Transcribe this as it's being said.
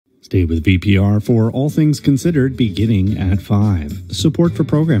Stay with VPR for All Things Considered beginning at 5. Support for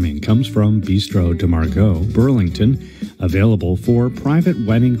programming comes from Bistro de Margot, Burlington, available for private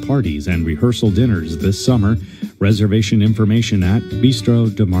wedding parties and rehearsal dinners this summer. Reservation information at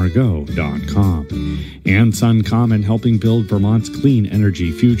bistrodemargot.com. And SunCommon, helping build Vermont's clean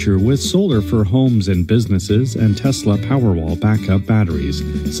energy future with solar for homes and businesses and Tesla Powerwall backup batteries.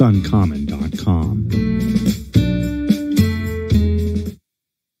 SunCommon.com.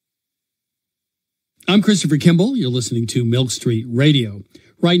 I'm Christopher Kimball. You're listening to Milk Street Radio.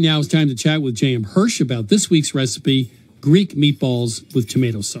 Right now it's time to chat with J.M. Hirsch about this week's recipe, Greek meatballs with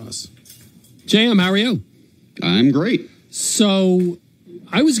tomato sauce. J.M., how are you? I'm great. So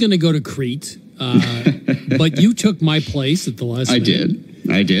I was going to go to Crete, but you took my place at the last minute.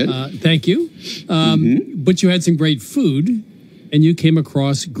 I did. Thank you. But you had some great food, and you came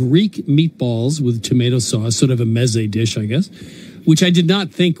across Greek meatballs with tomato sauce, sort of a meze dish, I guess, which I did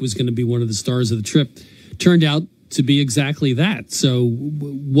not think was going to be one of the stars of the trip. Turned out to be exactly that. So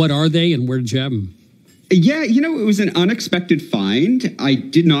what are they and where did you have them? Yeah, it was an unexpected find. I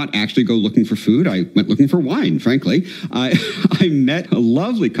did not actually go looking for food. I went looking for wine, frankly. I met a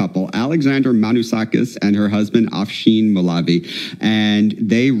lovely couple, Alexander Manusakis and her husband, Afshin Molavi, and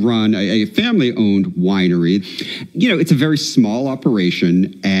they run a family-owned winery. It's a very small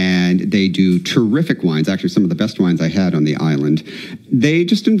operation, and they do terrific wines, actually some of the best wines I had on the island. They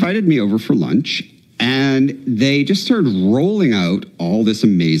just invited me over for lunch, and they just started rolling out all this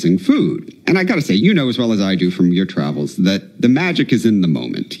amazing food. And I got to say, as well as I do from your travels, that the magic is in the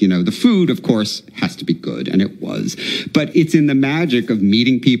moment. The food, of course, has to be good, and it was. But it's in the magic of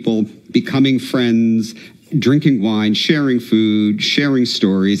meeting people, becoming friends, drinking wine, sharing food, sharing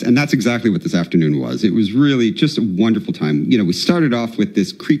stories. And that's exactly what this afternoon was. It was really just a wonderful time. We started off with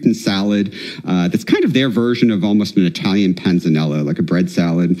this Cretan salad that's kind of their version of almost an Italian panzanella, like a bread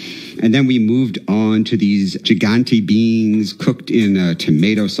salad. And then we moved on to these gigante beans cooked in a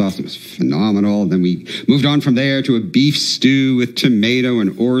tomato sauce. It was phenomenal. Then we moved on from there to a beef stew with tomato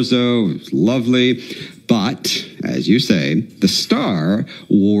and orzo. It was lovely. But, as you say, the star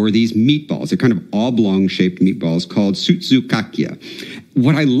wore these meatballs. They're kind of oblong-shaped meatballs called soutsoukakya.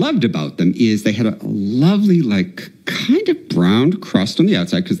 What I loved about them is they had a lovely, kind of browned crust on the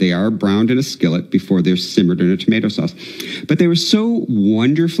outside because they are browned in a skillet before they're simmered in a tomato sauce. But they were so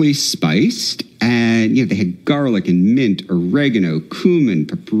wonderfully spiced, and they had garlic and mint, oregano, cumin,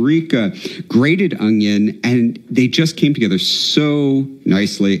 paprika, grated onion, and they just came together so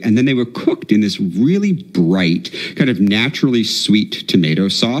nicely. And then they were cooked in this really bright, kind of naturally sweet tomato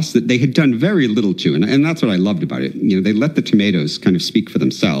sauce that they had done very little to. And that's what I loved about it. They let the tomatoes kind of speak for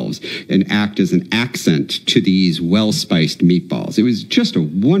themselves and act as an accent to these well-spiced meatballs. It was just a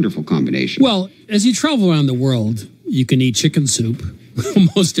wonderful combination. Well, as you travel around the world, you can eat chicken soup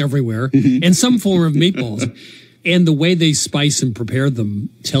almost everywhere and some form of meatballs. And the way they spice and prepare them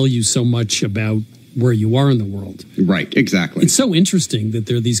tell you so much about where you are in the world. Right, exactly. It's so interesting that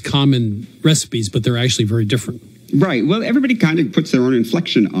there are these common recipes, but they're actually very different. Right. Well, everybody kind of puts their own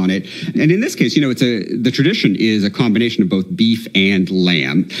inflection on it. And in this case, the tradition is a combination of both beef and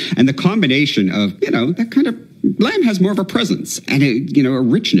lamb. And the combination of, that kind of lamb has more of a presence and a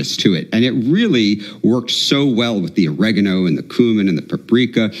richness to it. And it really worked so well with the oregano and the cumin and the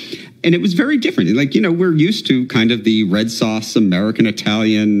paprika. And it was very different. We're used to kind of the red sauce, American,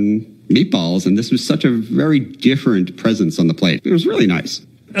 Italian meatballs. And this was such a very different presence on the plate. It was really nice.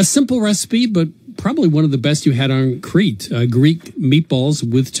 A simple recipe, but probably one of the best you had on Crete. Greek meatballs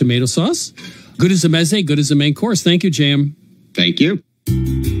with tomato sauce. Good as a meze, good as a main course. Thank you, Jam. Thank you.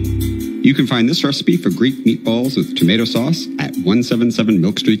 You can find this recipe for Greek meatballs with tomato sauce at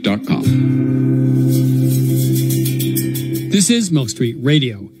 177milkstreet.com. This is Milk Street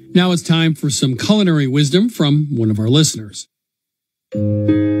Radio. Now it's time for some culinary wisdom from one of our listeners.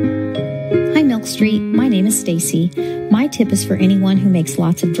 Hi, Milk Street. My name is Stacy. My tip is for anyone who makes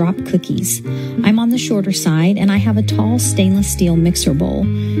lots of drop cookies. I'm on the shorter side, and I have a tall stainless steel mixer bowl.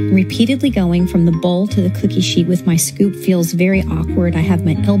 Repeatedly going from the bowl to the cookie sheet with my scoop feels very awkward. I have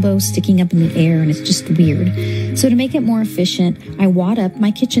my elbows sticking up in the air, and it's just weird. So to make it more efficient, I wad up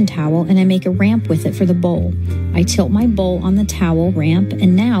my kitchen towel, and I make a ramp with it for the bowl. I tilt my bowl on the towel ramp,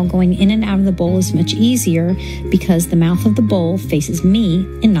 and now going in and out of the bowl is much easier because the mouth of the bowl faces me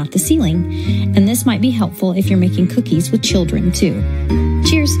and not the ceiling. And this might be helpful if you're making cookies with children, too.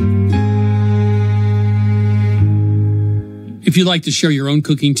 Cheers! If you'd like to share your own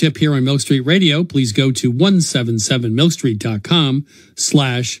cooking tip here on Milk Street Radio, please go to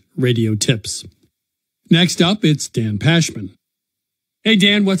 177milkstreet.com/radio tips. Next up, it's Dan Pashman. Hey,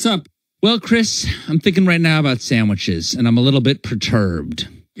 Dan, what's up? Well, Chris, I'm thinking right now about sandwiches, and I'm a little bit perturbed.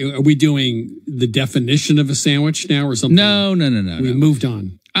 Are we doing the definition of a sandwich now or something? No. We moved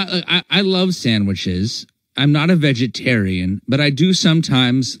on. I love sandwiches. I'm not a vegetarian, but I do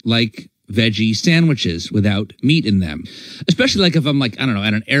sometimes like veggie sandwiches without meat in them. Especially like if I'm like, I don't know,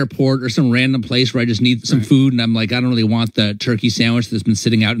 at an airport or some random place where I just need some food and I'm like, I don't really want the turkey sandwich that's been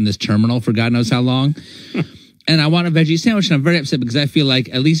sitting out in this terminal for God knows how long. And I want a veggie sandwich, and I'm very upset because I feel like,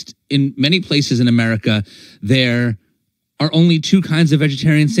 at least in many places in America, there are only two kinds of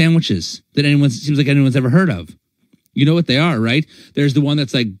vegetarian sandwiches that seems like anyone's ever heard of. You know what they are, right? There's the one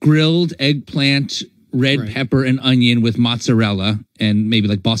that's like grilled eggplant, red pepper and onion with mozzarella and maybe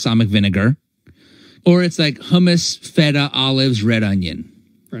like balsamic vinegar. Or it's like hummus, feta, olives, red onion.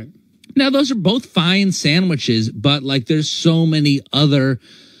 Right. Now, those are both fine sandwiches, but like there's so many other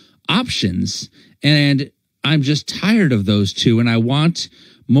options. And I'm just tired of those two. And I want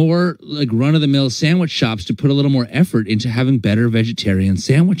more like run-of-the-mill sandwich shops to put a little more effort into having better vegetarian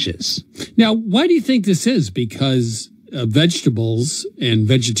sandwiches. Now, why do you think this is? Because vegetables and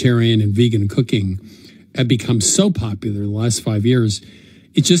vegetarian and vegan cooking have become so popular in the last 5 years.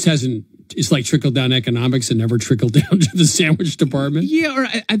 It just hasn't, it's like trickle-down economics and never trickled down to the sandwich department. Yeah, or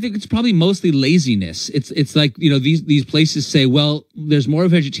I think it's probably mostly laziness. It's like, you know, these places say, well, there's more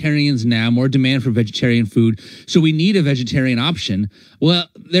vegetarians now, more demand for vegetarian food, so we need a vegetarian option. Well,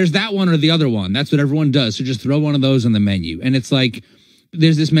 there's that one or the other one. That's what everyone does, so just throw one of those on the menu. And it's like,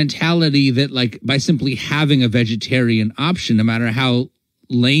 there's this mentality that, like, by simply having a vegetarian option, no matter how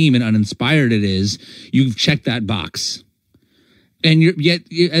lame and uninspired it is, you've checked that box. And yet,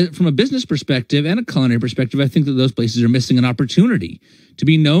 from a business perspective and a culinary perspective, I think that those places are missing an opportunity to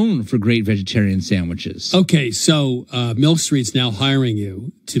be known for great vegetarian sandwiches. Okay, so Milk Street's now hiring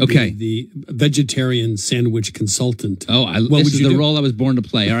you to be the vegetarian sandwich consultant. Oh, this is the role I was born to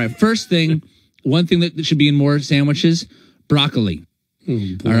play. All right, first thing, one thing that should be in more sandwiches, broccoli.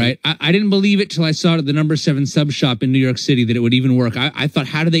 All right. I didn't believe it till I saw it at the No. 7 sub shop in New York City that it would even work. I thought,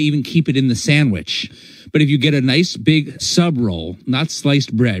 how do they even keep it in the sandwich? But if you get a nice big sub roll, not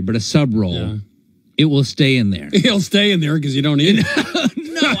sliced bread, but a sub roll, it will stay in there. It'll stay in there because you don't eat it.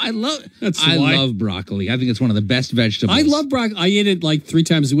 No, I love broccoli. I think it's one of the best vegetables. I love broccoli. I eat it like 3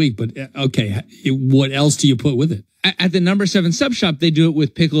 times a week. But okay, what else do you put with it? At the No. 7 sub shop, they do it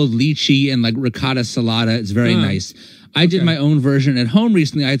with pickled lychee and like ricotta salata. It's very nice. I did my own version at home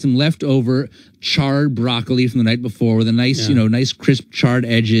recently. I had some leftover charred broccoli from the night before with a nice, nice crisp charred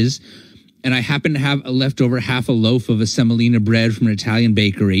edges. And I happened to have a leftover half a loaf of a semolina bread from an Italian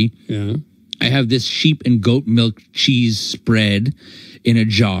bakery. Yeah. I have this sheep and goat milk cheese spread in a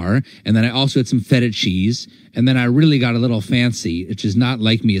jar. And then I also had some feta cheese. And then I really got a little fancy, which is not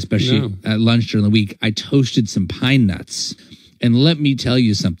like me, especially at lunch during the week. I toasted some pine nuts. And let me tell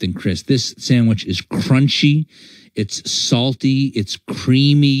you something, Chris. This sandwich is crunchy. It's salty, it's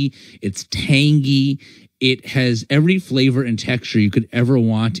creamy, it's tangy. It has every flavor and texture you could ever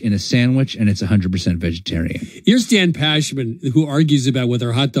want in a sandwich, and it's 100% vegetarian. Here's Dan Pashman, who argues about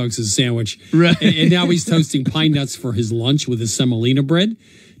whether hot dogs is a sandwich. Right. And now he's toasting pine nuts for his lunch with his semolina bread.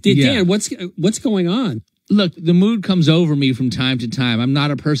 Dan, what's going on? Look, the mood comes over me from time to time. I'm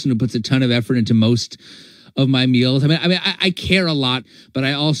not a person who puts a ton of effort into most of my meals. I mean, I care a lot, but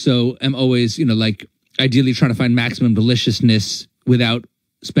I also am always, ideally trying to find maximum deliciousness without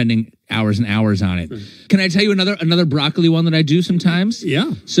spending hours and hours on it. Can I tell you another broccoli one that I do sometimes?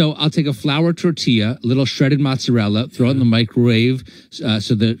 Yeah. So I'll take a flour tortilla, a little shredded mozzarella, throw it in the microwave so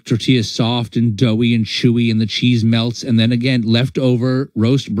the tortilla is soft and doughy and chewy and the cheese melts. And then again, leftover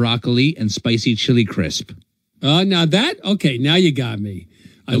roast broccoli and spicy chili crisp. Now you got me.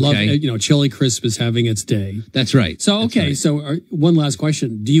 I love, chili crisp is having its day. That's right. So, so one last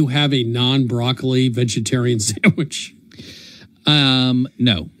question. Do you have a non-broccoli vegetarian sandwich?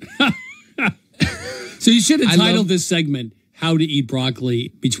 No. So you should have titled this segment, How to Eat Broccoli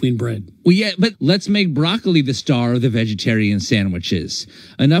Between Bread. Well, yeah, but let's make broccoli the star of the vegetarian sandwiches.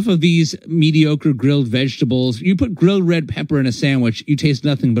 Enough of these mediocre grilled vegetables. You put grilled red pepper in a sandwich, you taste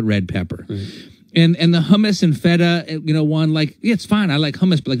nothing but red pepper. Right. And the hummus and feta, it's fine. I like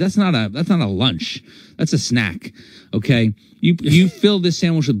hummus, but that's not a lunch. That's a snack. Okay. You fill this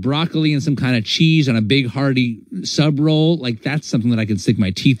sandwich with broccoli and some kind of cheese on a big hearty sub roll. Like that's something that I can stick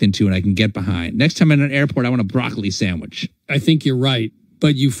my teeth into and I can get behind. Next time I'm at an airport, I want a broccoli sandwich. I think you're right,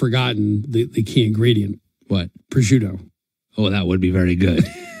 but you've forgotten the key ingredient. What? Prosciutto. Oh, that would be very good.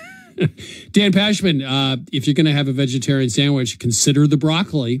 Dan Pashman, if you're going to have a vegetarian sandwich, consider the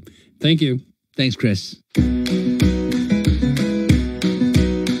broccoli. Thank you. Thanks, Chris.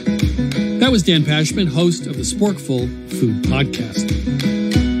 That was Dan Pashman, host of the Sporkful Food Podcast.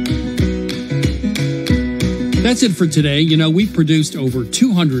 That's it for today. You know, we've produced over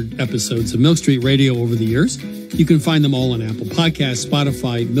 200 episodes of Milk Street Radio over the years. You can find them all on Apple Podcasts,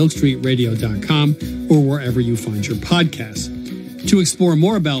 Spotify, milkstreetradio.com, or wherever you find your podcasts. To explore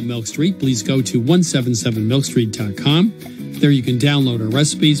more about Milk Street, please go to 177milkstreet.com. There you can download our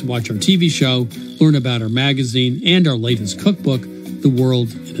recipes, watch our TV show, learn about our magazine, and our latest cookbook, The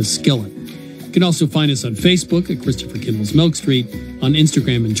World in a Skillet. You can also find us on Facebook at Christopher Kimball's Milk Street, on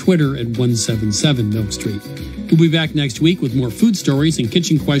Instagram and Twitter at 177 Milk Street. We'll be back next week with more food stories and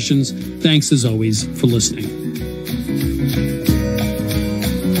kitchen questions. Thanks, as always, for listening.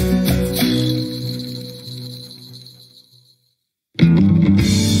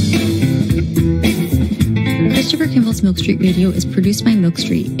 Christopher Kimball's Milk Street Radio is produced by Milk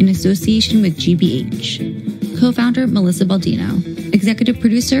Street in association with GBH. Co-founder Melissa Baldino. Executive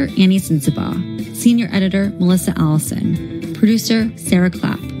producer Annie Sensabaugh. Senior editor Melissa Allison. Producer Sarah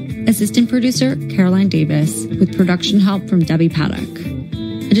Clapp. Assistant producer Caroline Davis, with production help from Debbie Paddock.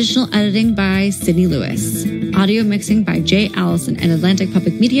 Additional editing by Sydney Lewis. Audio mixing by Jay Allison and Atlantic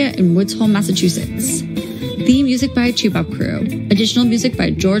Public Media in Woods Hole, Massachusetts. Theme music by Chubop Crew. Additional music by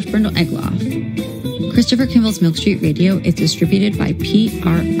George Brindle Egloff. Christopher Kimball's Milk Street Radio is distributed by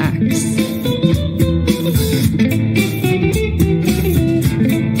PRX.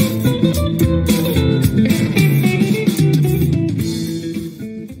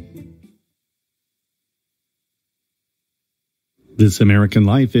 This American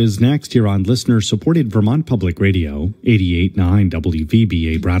Life is next here on listener-supported Vermont Public Radio, 88.9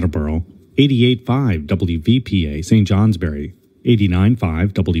 WVBA Brattleboro, 88.5 WVPA St. Johnsbury,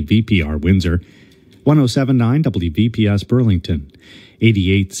 89.5 WVPR Windsor, 107.9 WVPS Burlington,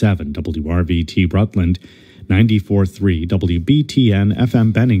 88.7 WRVT Rutland, 94.3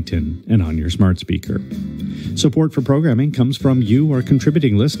 WBTN-FM Bennington, and on your smart speaker. Support for programming comes from you, our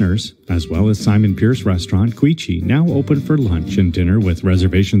contributing listeners, as well as Simon Pierce Restaurant, Queechee, now open for lunch and dinner with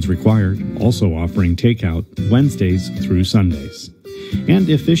reservations required, also offering takeout Wednesdays through Sundays. And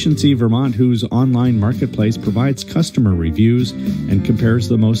Efficiency Vermont, whose online marketplace provides customer reviews and compares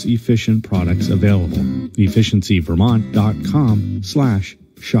the most efficient products available.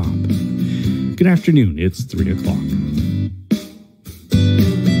 efficiencyvermont.com/shop. Good afternoon. It's 3 o'clock.